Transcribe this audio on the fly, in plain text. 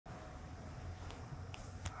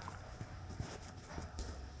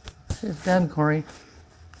It's dead, Corey.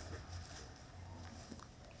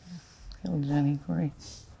 Killed Jenny, Corey.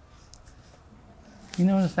 You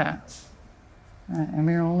notice that? I'm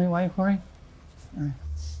your only wife, Corey? All right.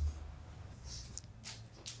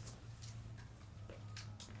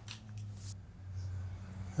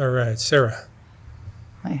 All right, Sarah.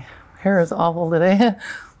 My hair is awful today.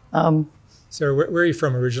 Sarah, where are you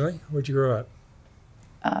from originally? Where'd you grow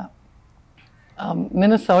up?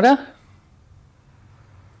 Minnesota.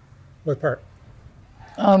 What part?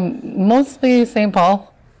 Mostly St.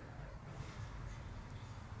 Paul.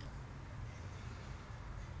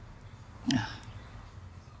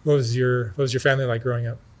 What was your family like growing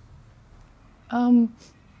up?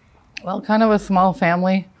 Well, kind of a small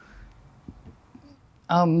family.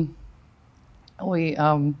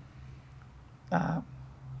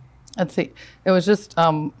 Let's see, it was just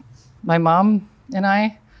my mom and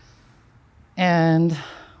I, and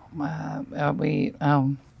I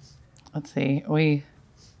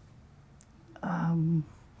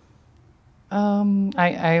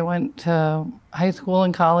went to high school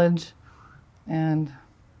and college, and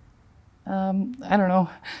I don't know,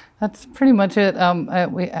 that's pretty much it.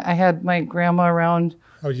 I had my grandma around.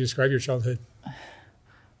 How would you describe your childhood?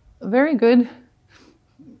 Very good,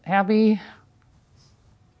 happy,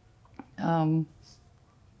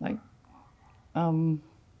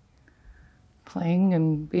 playing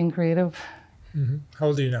and being creative. Mm-hmm. How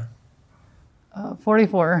old are you now?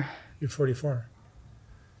 44. You're 44.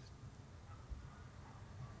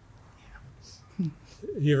 Have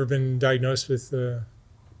you ever been diagnosed with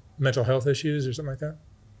mental health issues or something like that?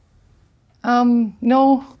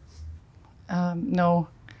 No. No.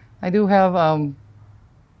 I do have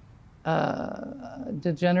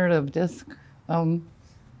degenerative disc. In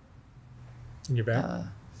your back?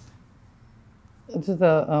 It's just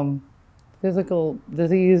a physical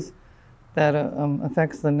disease that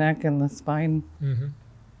affects the neck and the spine. Mm-hmm.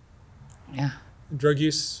 Yeah. Drug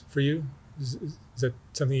use for you? Is that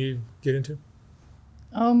something you get into?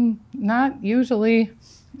 Not usually.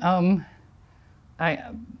 I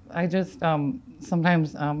just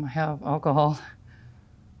sometimes have alcohol.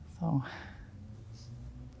 So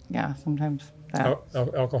yeah, sometimes that.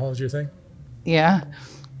 Alcohol is your thing? Yeah.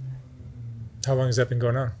 How long has that been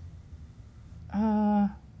going on?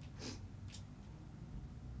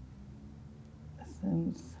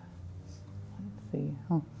 Since, let's see,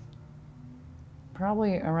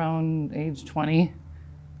 probably around age 20.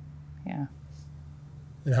 Yeah.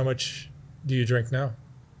 And how much do you drink now?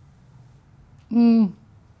 Not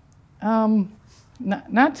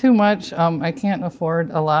too much. I can't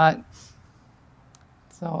afford a lot,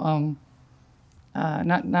 so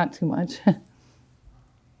not too much.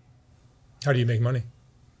 How do you make money?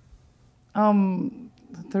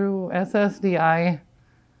 Through SSDI,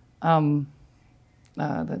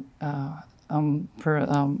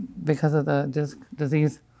 because of the disc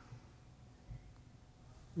disease.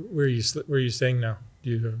 Where are you staying now? Do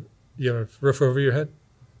you have a roof over your head?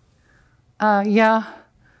 Yeah,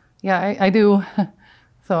 I do.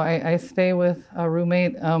 So I stay with a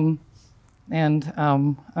roommate, and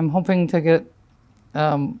I'm hoping to get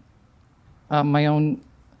my own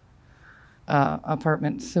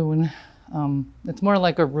apartment soon. It's more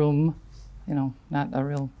like a room, not a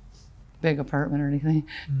real big apartment or anything.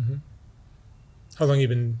 Mm-hmm. How long have you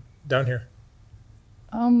been down here?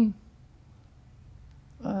 Well,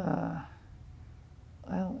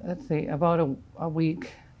 let's see, about a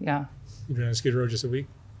week. Yeah. You've been on Skid Row just a week?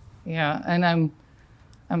 Yeah, and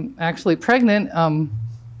I'm actually pregnant.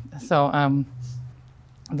 So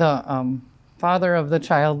the father of the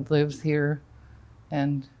child lives here,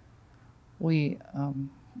 and we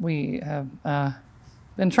have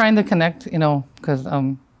been trying to connect, because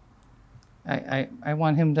I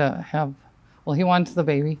want him to have, well, he wants the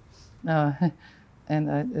baby, and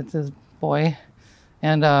it's his boy,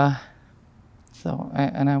 and so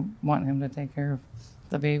I want him to take care of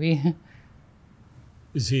the baby.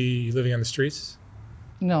 Is he living on the streets?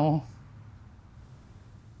 No.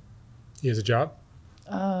 He has a job?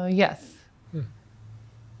 Yes.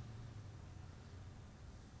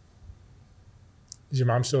 Is your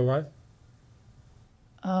mom still alive?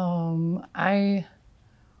 I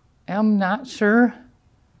am not sure.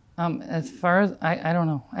 As far as I don't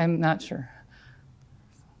know. I'm not sure.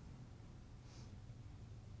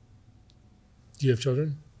 Do you have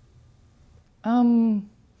children?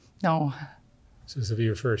 No. So this will be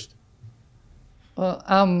your first. Well,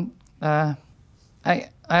 I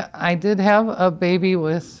did have a baby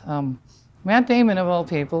with Matt Damon of all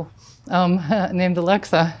people, named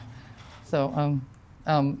Alexa. So,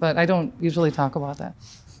 but I don't usually talk about that.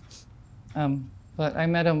 But I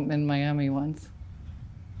met him in Miami once.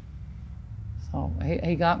 So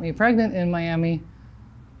he got me pregnant in Miami,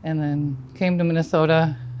 and then came to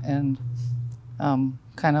Minnesota, and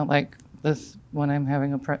kind of like this when I'm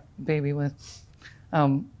having a baby with,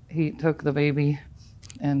 he took the baby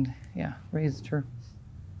and yeah, raised her.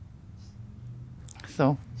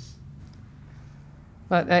 So,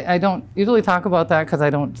 but I don't usually talk about that because I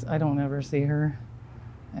don't ever see her,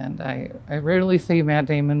 and I rarely see Matt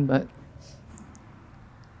Damon, but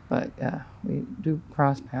yeah, we do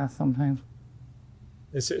cross paths sometimes.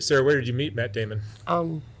 Sarah, where did you meet Matt Damon?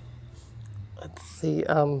 Let's see.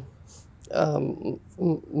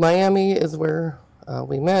 Miami is where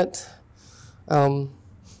we met,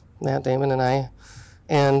 Matt Damon and I,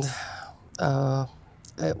 and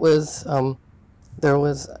it was there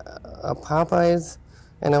was a Popeyes,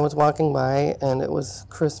 and I was walking by, and it was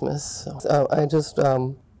Christmas. So I just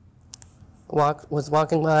was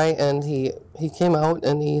walking by, and he came out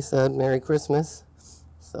and he said Merry Christmas.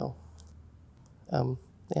 So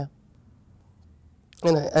yeah,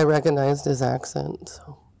 and I recognized his accent.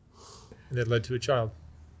 So. And that led to a child.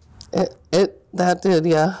 That did,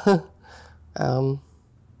 yeah.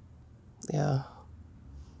 Yeah.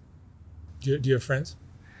 Do you have friends?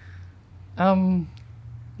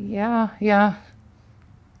 Yeah.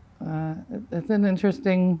 It's an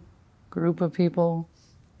interesting group of people,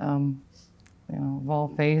 of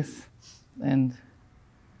all faiths and,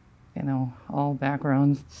 all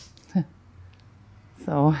backgrounds.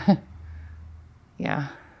 So, yeah.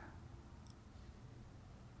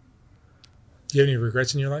 Do you have any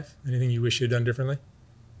regrets in your life? Anything you wish you had done differently?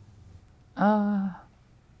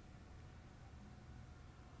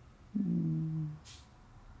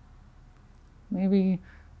 Maybe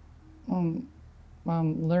learn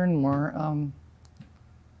more.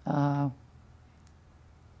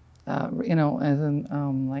 As in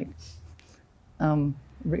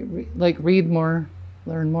like read more,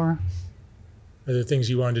 learn more. Are there things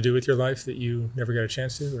you wanted to do with your life that you never got a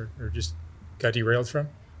chance to, or just got derailed from?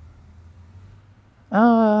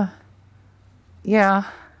 Yeah.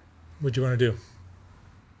 What'd you want to do?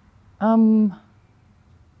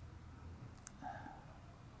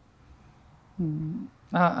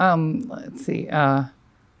 Let's see.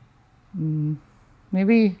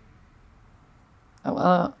 Maybe.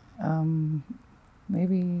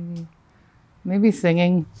 Maybe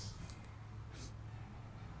singing.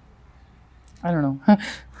 I don't know.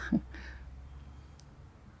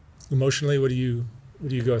 Emotionally, what do you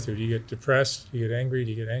go through? Do you get depressed? Do you get angry?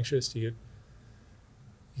 Do you get anxious? Do you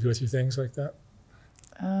go through things like that?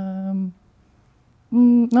 No,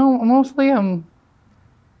 mostly I'm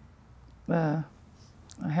a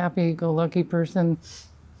happy-go-lucky person.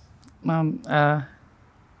 I'm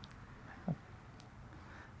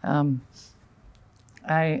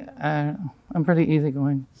pretty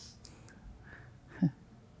easygoing.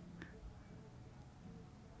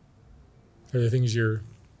 Are there things you're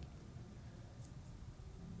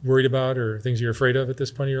worried about or things you're afraid of at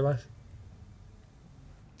this point of your life?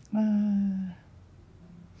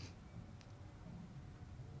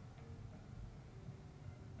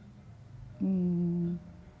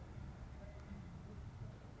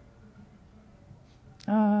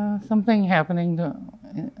 Something happening to,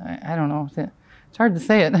 I don't know, it's hard to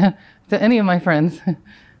say it, to any of my friends.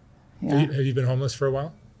 Yeah. Have you been homeless for a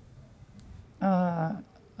while?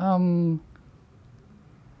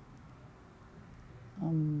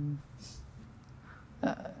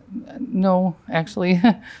 No, actually,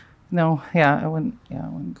 no. Yeah, I wouldn't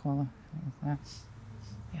qualify with that.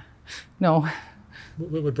 Yeah, no.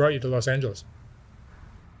 What brought you to Los Angeles?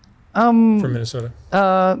 From Minnesota.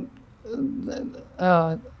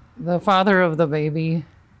 The father of the baby.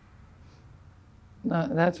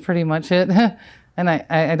 That's pretty much it. And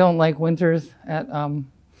I don't like winters in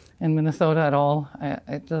Minnesota at all.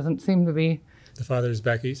 It doesn't seem to be. The father is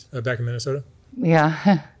back east, back in Minnesota.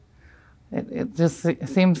 Yeah, it just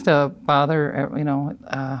seems to bother. I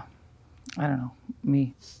don't know,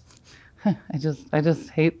 me. I just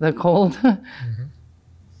hate the cold. Mm-hmm.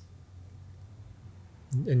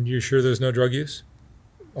 And you're sure there's no drug use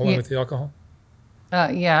along with the alcohol?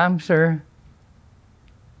 Yeah, I'm sure.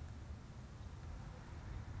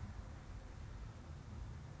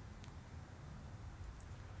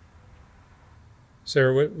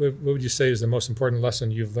 Sarah, what would you say is the most important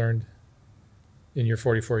lesson you've learned in your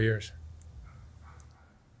 44 years?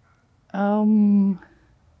 So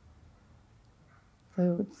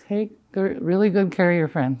take really good care of your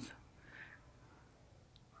friends.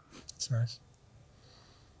 That's nice.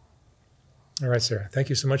 All right, Sarah. Thank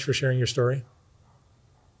you so much for sharing your story.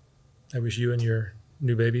 I wish you and your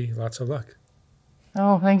new baby lots of luck.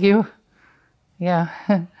 Oh, thank you. Yeah.